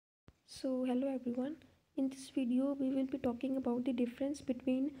So hello everyone. In this video we will be talking about the difference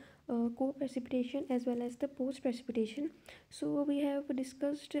between co-precipitation as well as the post-precipitation. So we have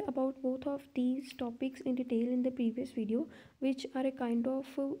discussed about both of these topics in detail in the previous video, which are a kind of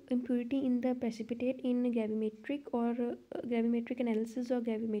impurity in the precipitate in gravimetric or gravimetric analysis or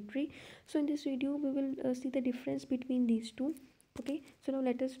gravimetry. So in this video we will see the difference between these two. Okay, so now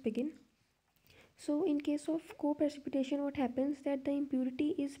let us begin. So in case of co-precipitation, what happens that the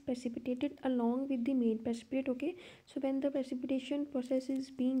impurity is precipitated along with the main precipitate. Okay, so when the precipitation process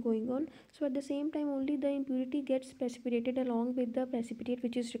is being going on, so at the same time only the impurity gets precipitated along with the precipitate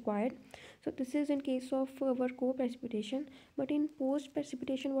which is required. So this is in case of our co-precipitation. But in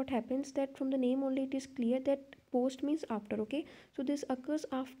post-precipitation, what happens that from the name only it is clear that post means after. Okay, so this occurs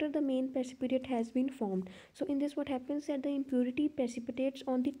after the main precipitate has been formed. So in this what happens that the impurity precipitates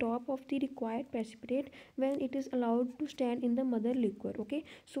on the top of the required precipitate when it is allowed to stand in the mother liquor. Okay,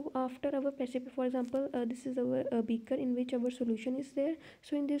 so after our precipitate, for example, this is our beaker in which our solution is there.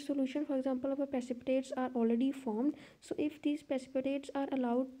 So in this solution, for example, our precipitates are already formed. So if these precipitates are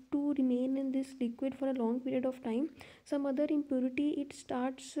allowed to remain in this liquid for a long period of time, some other impurity it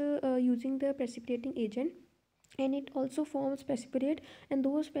starts using the precipitating agent, and it also forms precipitate, and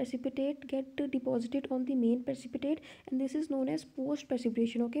those precipitate get deposited on the main precipitate, and this is known as post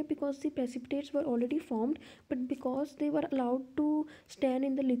precipitation. Okay, because the precipitates were already formed, but because they were allowed to stand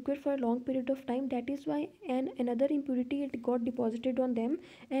in the liquid for a long period of time, that is why another impurity it got deposited on them,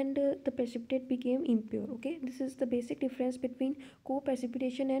 and the precipitate became impure. Okay, this is the basic difference between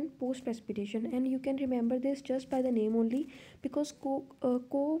co-precipitation and post-precipitation, and you can remember this just by the name only, because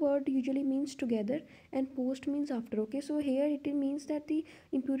co word usually means together and post means after. Okay, so here it means that the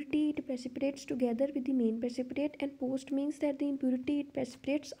impurity it precipitates together with the main precipitate, and post means that the impurity it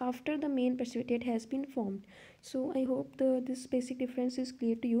precipitates after the main precipitate has been formed. So I hope this basic difference is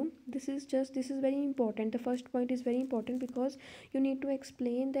clear to you. This is very important. The first point is very important because you need to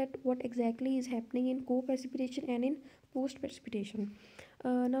explain that what exactly is happening in co-precipitation and in post-precipitation.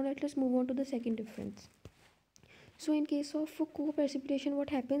 Now let us move on to the second difference. So in case of co-precipitation,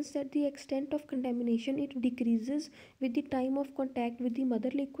 what happens that the extent of contamination it decreases with the time of contact with the mother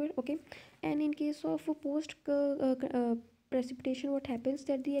liquid. Okay, and in case of post precipitation, what happens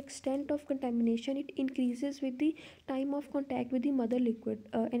that the extent of contamination it increases with the time of contact with the mother liquid,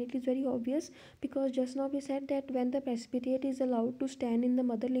 and it is very obvious because just now we said that when the precipitate is allowed to stand in the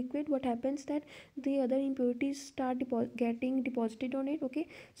mother liquid, what happens that the other impurities start getting deposited on it. Okay,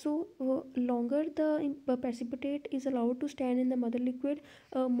 so longer the precipitate is allowed to stand in the mother liquid,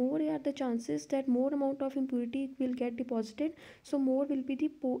 more are the chances that more amount of impurity will get deposited. So more will be the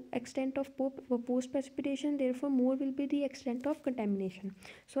extent of post precipitation, therefore more will be the extent of contamination.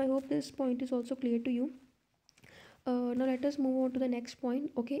 So I hope this point is also clear to you. Now let us move on to the next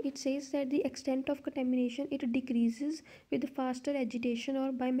point. Okay, it says that the extent of contamination it decreases with faster agitation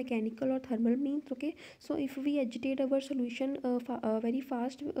or by mechanical or thermal means. Okay, so if we agitate our solution very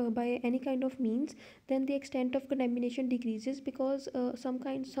fast by any kind of means, then the extent of contamination decreases because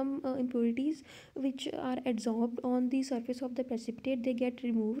some impurities which are adsorbed on the surface of the precipitate they get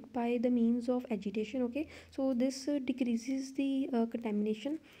removed by the means of agitation. Okay, so this decreases the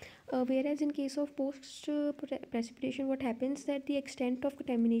contamination. Whereas in case of post precipitation, what happens that the extent of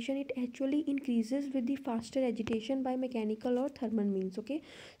contamination it actually increases with the faster agitation by mechanical or thermal means. Okay,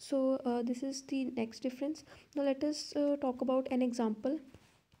 so this is the next difference. Now let us talk about an example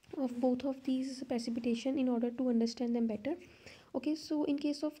of both of these precipitation in order to understand them better. Okay, so in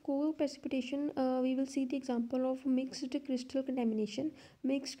case of co-precipitation, we will see the example of mixed crystal contamination.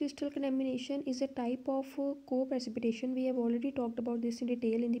 Mixed crystal contamination is a type of co-precipitation. We have already talked about this in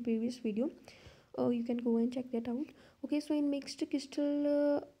detail in the previous video. You can go and check that out. Okay, so in mixed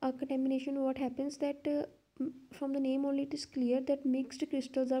crystal contamination, what happens that from the name only it is clear that mixed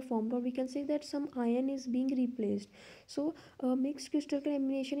crystals are formed, or we can say that some ion is being replaced. So mixed crystal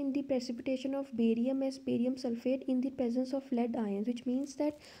contamination in the precipitation of barium as barium sulfate in the presence of lead ions, which means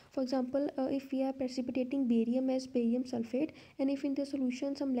that for example if we are precipitating barium as barium sulfate, and if in the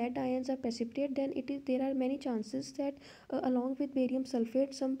solution some lead ions are precipitate, then there are many chances that along with barium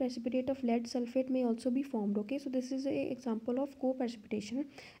sulfate some precipitate of lead sulfate may also be formed. Okay, so this is a example of co-precipitation,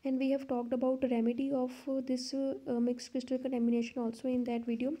 and we have talked about remedy of this mixed crystal contamination also in that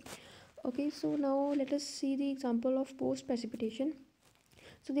video. Okay, so now let us see the example of post precipitation.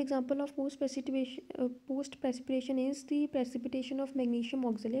 So the example of post precipitation is the precipitation of magnesium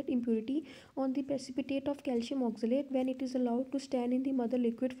oxalate impurity on the precipitate of calcium oxalate when it is allowed to stand in the mother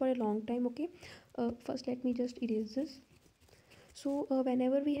liquid for a long time. Okay, first let me just erase this. So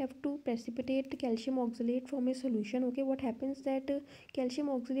whenever we have to precipitate calcium oxalate from a solution, okay, what happens that calcium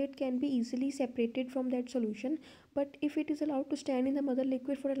oxalate can be easily separated from that solution, but if it is allowed to stand in the mother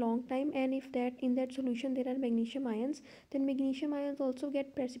liquid for a long time, and if that in that solution there are magnesium ions, then magnesium ions also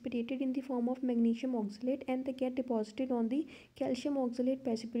get precipitated in the form of magnesium oxalate, and they get deposited on the calcium oxalate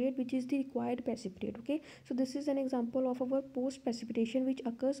precipitate, which is the required precipitate. Okay, so this is an example of our post precipitation, which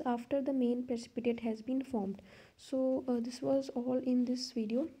occurs after the main precipitate has been formed. So this was all in this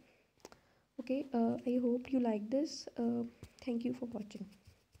video. Okay, I hope you like this. Thank you for watching.